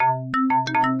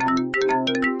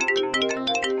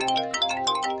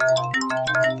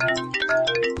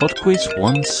PodQuiz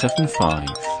 175.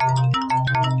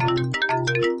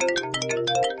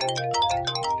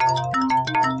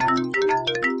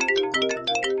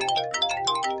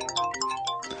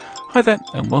 Hi there,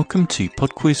 and welcome to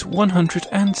PodQuiz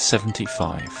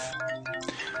 175.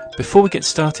 Before we get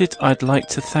started, I'd like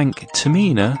to thank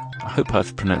Tamina, I hope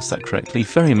I've pronounced that correctly,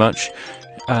 very much.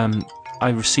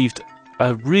 I received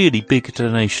a really big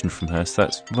donation from her, so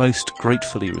that's most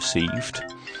gratefully received.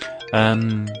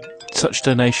 Such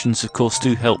donations, of course,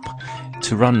 do help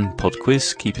to run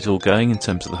PodQuiz, keep it all going in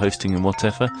terms of the hosting and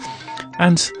whatever,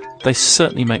 and they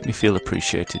certainly make me feel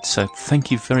appreciated, so thank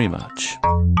you very much.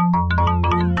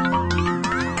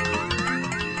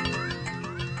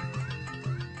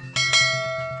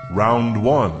 Round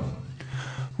 1.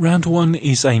 Round 1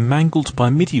 is a mangled by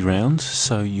MIDI round,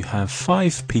 so you have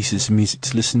 5 pieces of music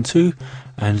to listen to,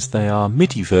 and they are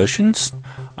MIDI versions.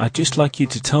 I'd just like you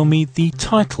to tell me the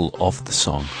title of the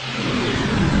song.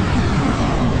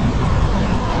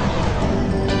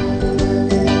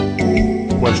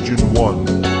 Question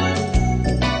 1.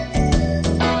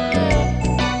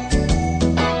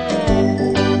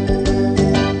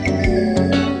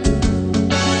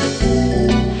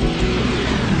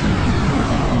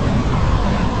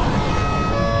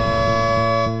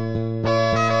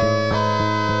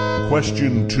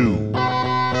 Question 2.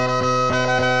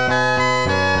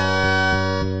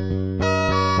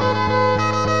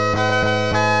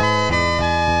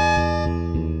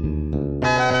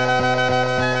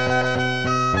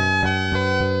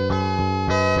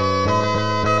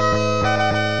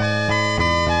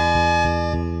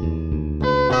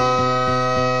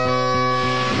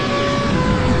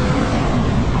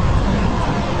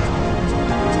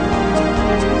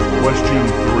 Question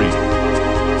 3.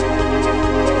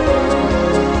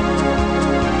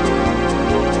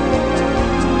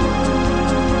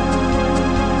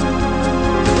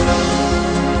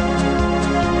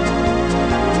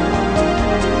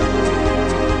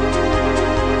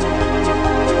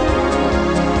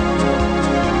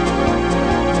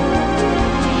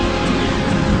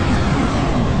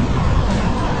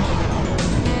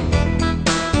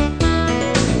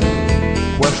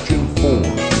 Question 4.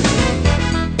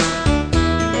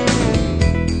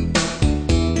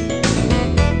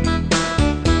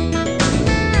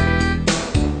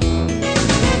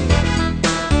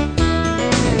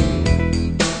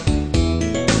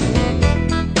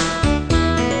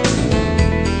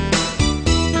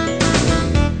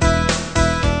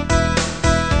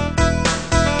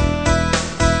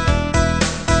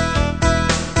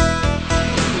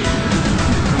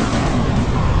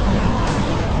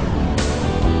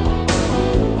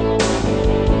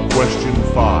 Question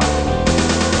 5.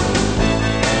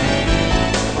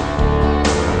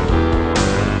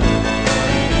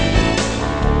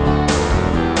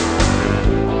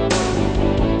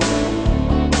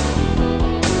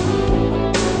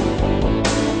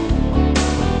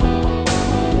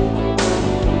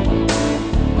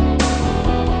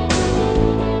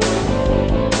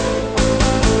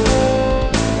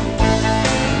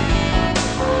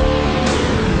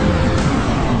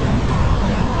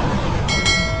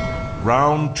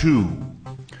 Round 2.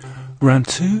 Round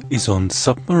 2 is on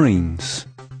submarines.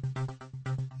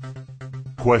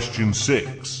 Question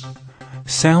 6.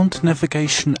 Sound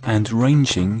navigation and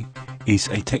ranging is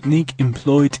a technique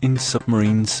employed in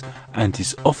submarines and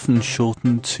is often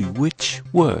shortened to which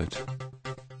word?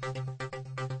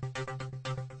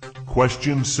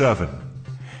 Question 7.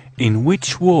 In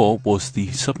which war was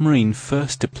the submarine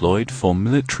first deployed for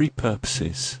military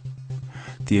purposes?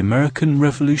 The American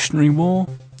Revolutionary War,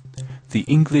 the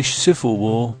English Civil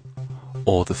War,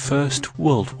 or the First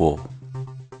World War?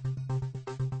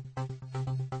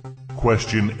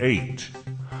 Question 8.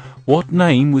 What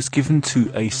name was given to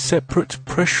a separate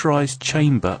pressurized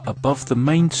chamber above the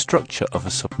main structure of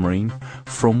a submarine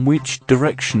from which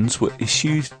directions were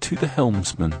issued to the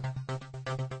helmsman?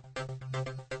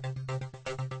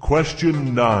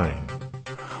 Question 9.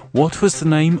 What was the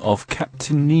name of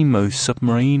Captain Nemo's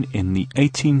submarine in the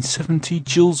 1870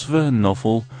 Jules Verne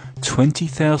novel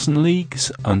 20,000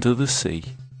 Leagues Under the Sea?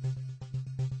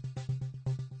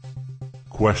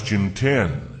 Question 10.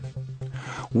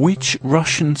 Which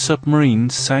Russian submarine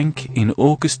sank in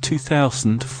August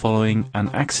 2000 following an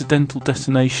accidental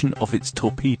detonation of its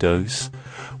torpedoes,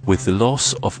 with the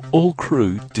loss of all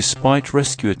crew despite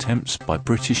rescue attempts by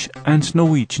British and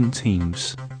Norwegian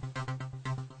teams?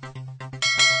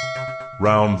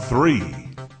 Round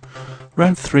 3.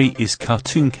 Round 3 is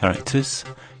cartoon characters.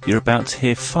 You're about to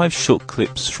hear 5 short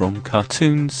clips from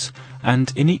cartoons,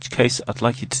 and in each case I'd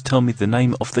like you to tell me the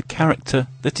name of the character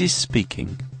that is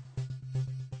speaking.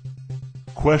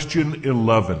 Question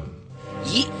 11.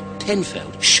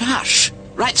 Penfold, shush.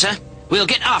 Right, sir. We'll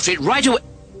get after it right away.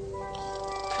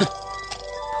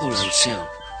 Poor old Cell.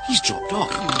 He's dropped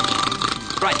off.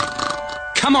 Right.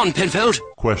 Come on, Penfold.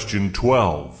 Question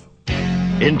 12.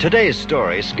 In today's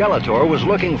story, Skeletor was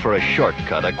looking for a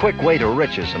shortcut, a quick way to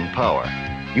riches and power.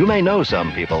 You may know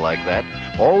some people like that,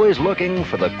 always looking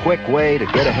for the quick way to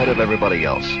get ahead of everybody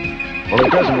else. Well,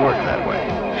 it doesn't work that way.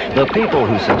 The people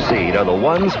who succeed are the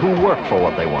ones who work for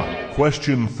what they want.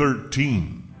 Question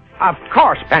 13. Of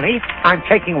course, Penny. I'm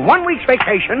taking 1 week's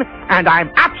vacation, and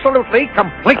I'm absolutely,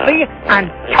 completely,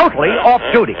 and totally off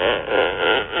duty.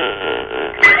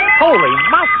 Holy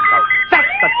mountain goat! That's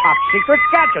the top secret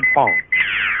gadget phone.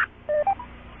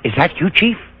 Is that you,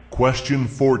 Chief? Question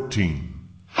 14.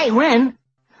 Hey, Ren,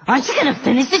 aren't you gonna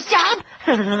finish this job?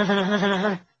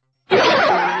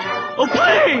 Oh,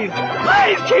 please!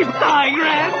 Please keep dying,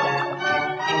 Ren!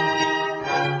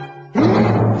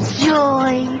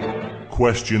 Joy.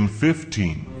 Question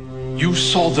 15. You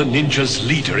saw the ninja's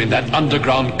leader in that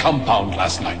underground compound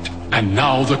last night, and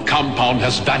now the compound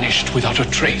has vanished without a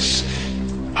trace.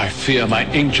 I fear my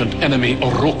ancient enemy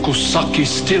Orokusaki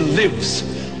still lives,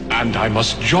 and I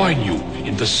must join you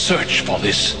in the search for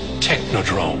this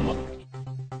Technodrome.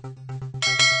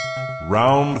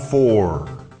 Round 4.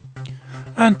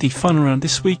 And the final round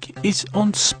this week is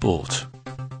on sport.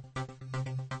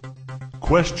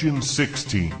 Question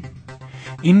 16.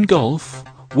 In golf,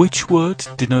 which word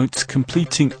denotes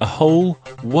completing a hole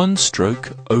 1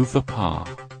 stroke over par?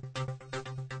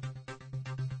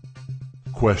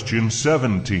 Question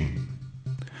 17.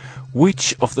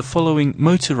 Which of the following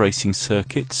motor racing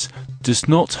circuits does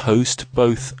not host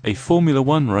both a Formula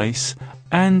 1 race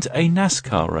and a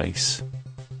NASCAR race?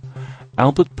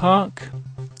 Albert Park,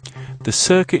 the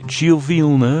Circuit Gilles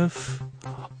Villeneuve,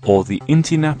 or the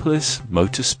Indianapolis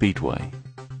Motor Speedway?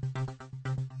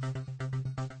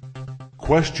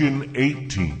 Question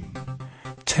 18.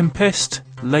 Tempest,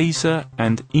 Laser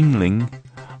and Yingling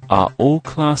are all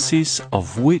classes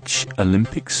of which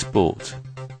Olympic sport?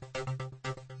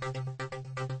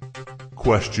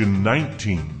 Question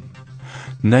 19.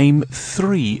 Name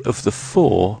 3 of the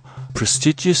 4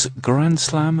 prestigious Grand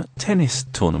Slam tennis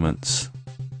tournaments.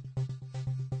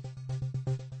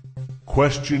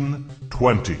 Question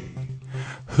 20.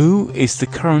 Who is the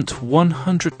current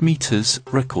 100 metres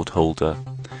record holder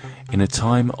in a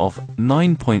time of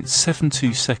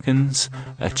 9.72 seconds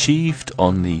achieved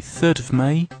on the 3rd of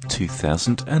May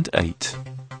 2008?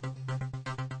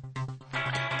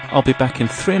 I'll be back in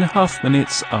 3.5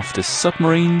 minutes after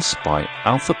Submarines by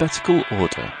alphabetical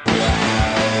order.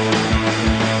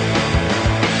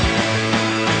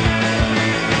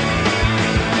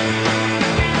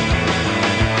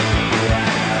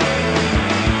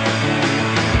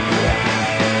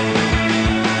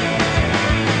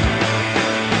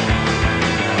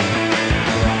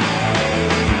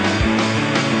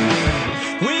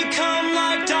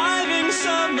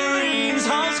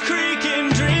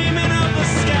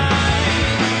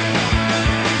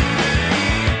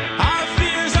 Our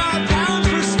fears are pounds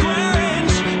per square.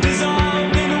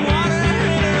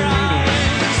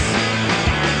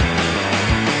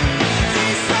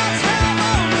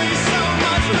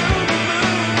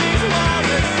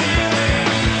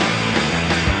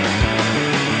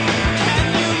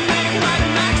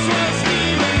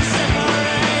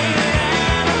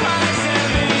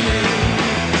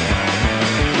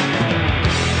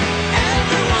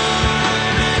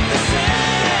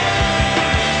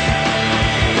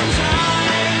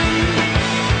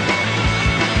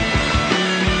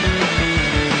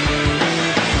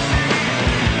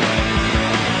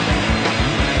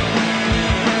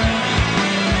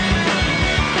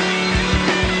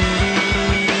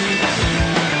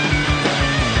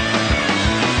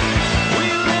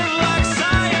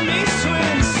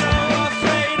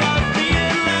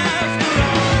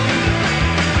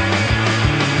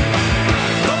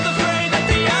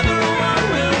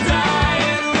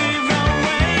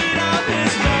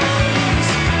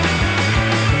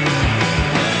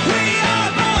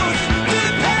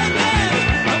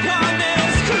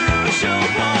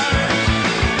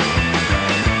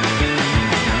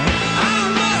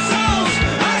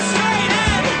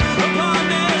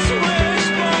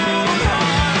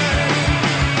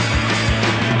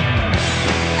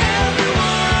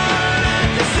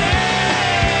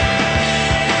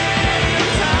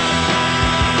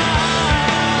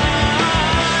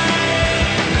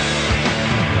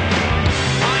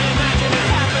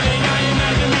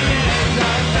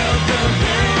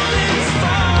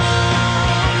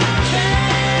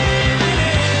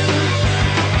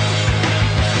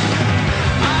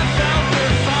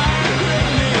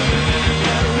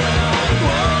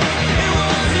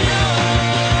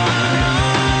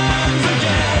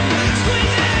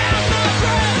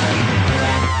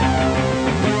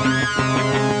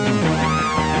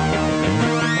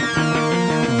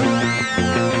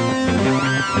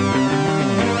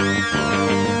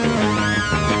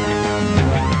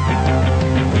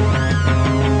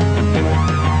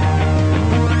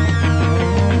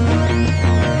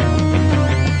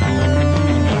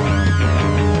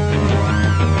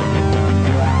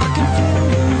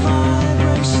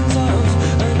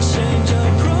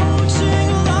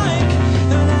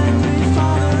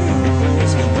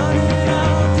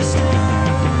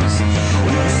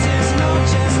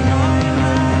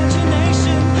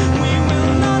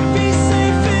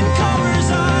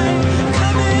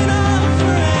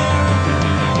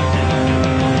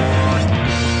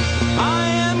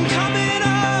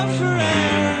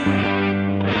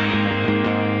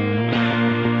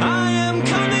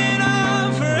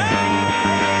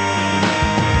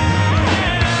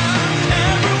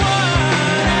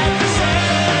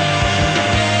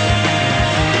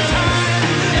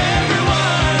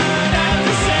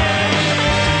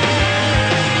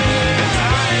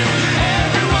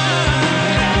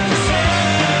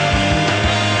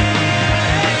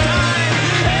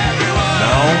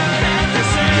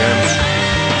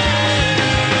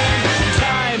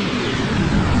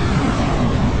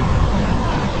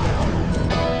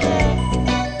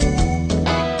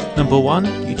 Number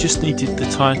 1, you just needed the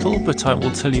title, but I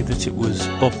will tell you that it was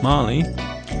Bob Marley,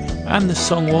 and the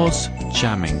song was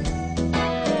Jamming.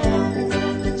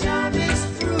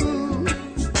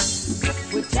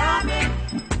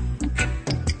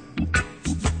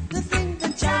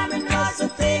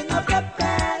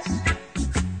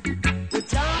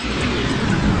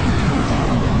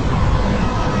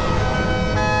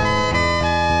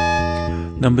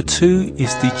 Number 2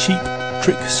 is the Cheap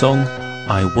Trick song,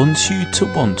 I Want You to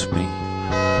Want Me.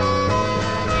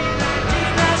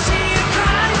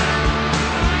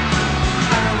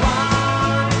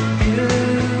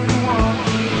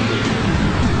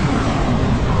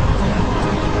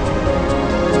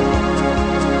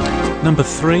 Number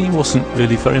 3 wasn't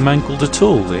really very mangled at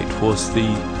all. It was the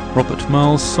Robert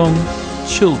Miles song,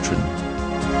 Children.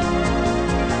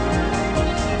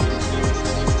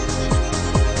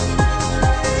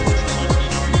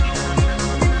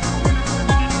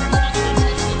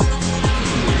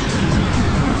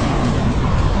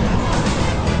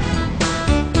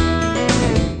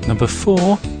 Number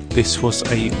 4, this was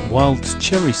a Wild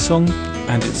Cherry song,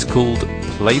 and it's called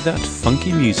Play That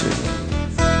Funky Music.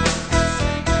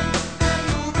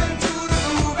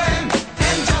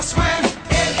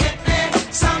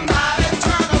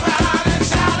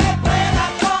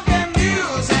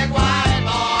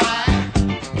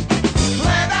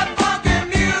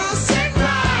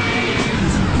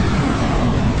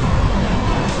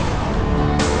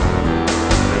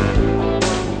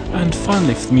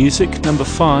 Finally for the music, number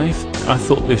 5, I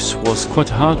thought this was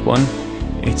quite a hard one.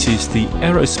 It is the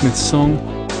Aerosmith song,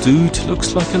 Dude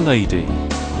Looks Like a Lady.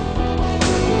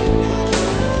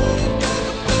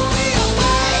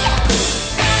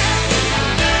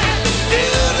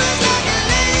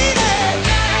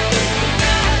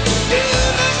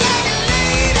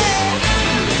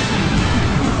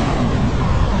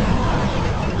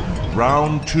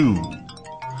 Round 2.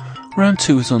 Round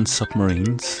 2 is on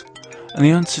submarines. And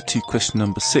the answer to question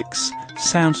number 6,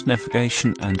 sound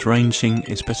navigation and ranging,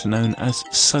 is better known as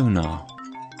sonar.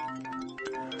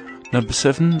 Number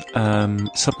 7,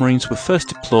 submarines were first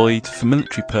deployed for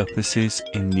military purposes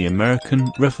in the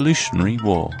American Revolutionary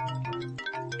War.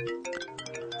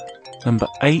 Number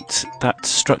 8, that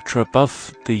structure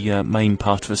above the main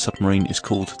part of a submarine is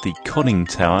called the conning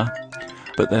tower,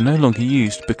 but they're no longer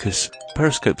used because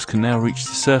periscopes can now reach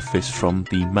the surface from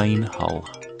the main hull.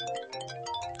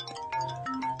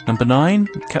 Number 9,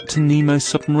 Captain Nemo's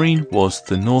submarine was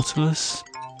the Nautilus.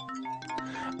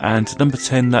 And number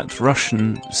 10, that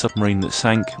Russian submarine that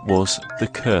sank was the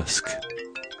Kursk.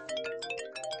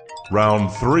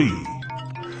 Round 3.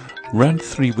 Round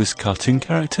 3 was cartoon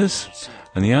characters,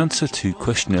 and the answer to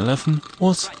question 11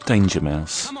 was Danger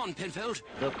Mouse.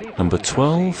 Number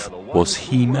 12 was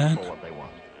He-Man.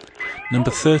 Number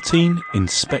 13,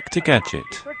 Inspector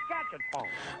Gadget.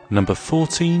 Number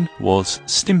 14 was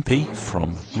Stimpy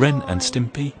from Ren and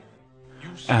Stimpy.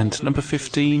 And number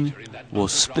 15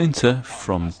 was Splinter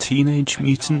from Teenage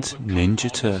Mutant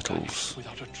Ninja Turtles.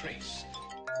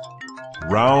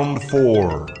 Round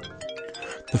 4.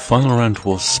 The final round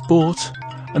was sport,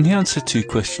 and the answer to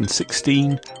question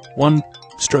 16, 1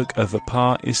 stroke over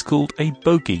par, is called a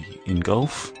bogey in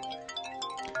golf.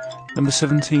 Number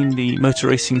 17, the motor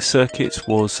racing circuit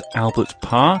was Albert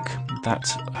Park. That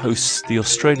hosts the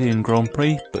Australian Grand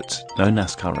Prix, but no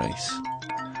NASCAR race.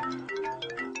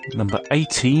 Number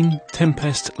 18,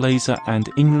 Tempest, Laser and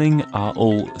Yngling are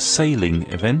all sailing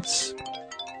events.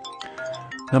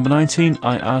 Number 19,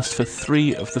 I asked for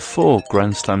 3 of the 4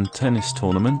 Grand Slam tennis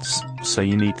tournaments, so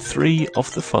you need 3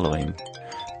 of the following: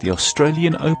 the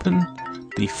Australian Open,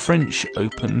 the French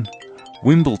Open,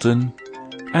 Wimbledon,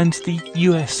 and the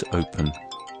US Open.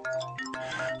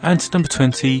 And number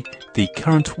 20, the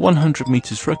current 100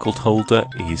 metres record holder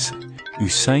is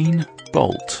Usain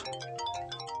Bolt.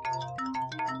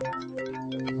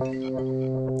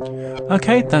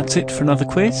 Okay, that's it for another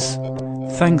quiz.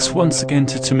 Thanks once again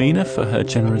to Tamina for her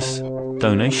generous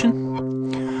donation.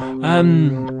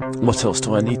 What else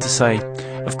do I need to say?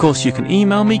 Of course, you can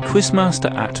email me,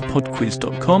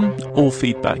 quizmaster@podquiz.com. All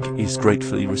feedback is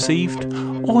gratefully received.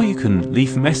 Or you can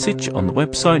leave a message on the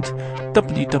website,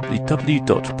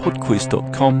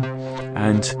 www.podquiz.com.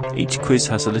 And each quiz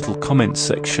has a little comments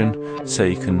section, so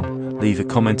you can leave a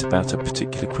comment about a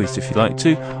particular quiz if you like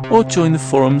to, or join the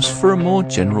forums for a more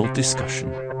general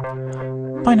discussion.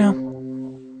 Bye now.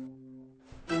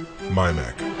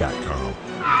 mymac.com.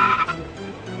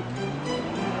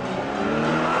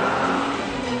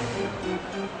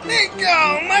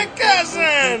 Nico, my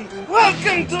cousin!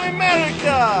 Welcome to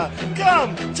America!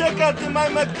 Come, check out the My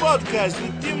Mac podcast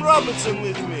with Tim Robertson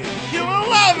with me. You will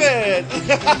love it!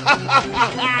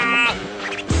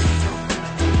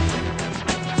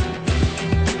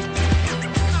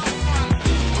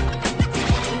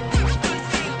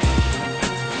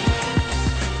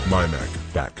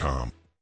 mymac.com.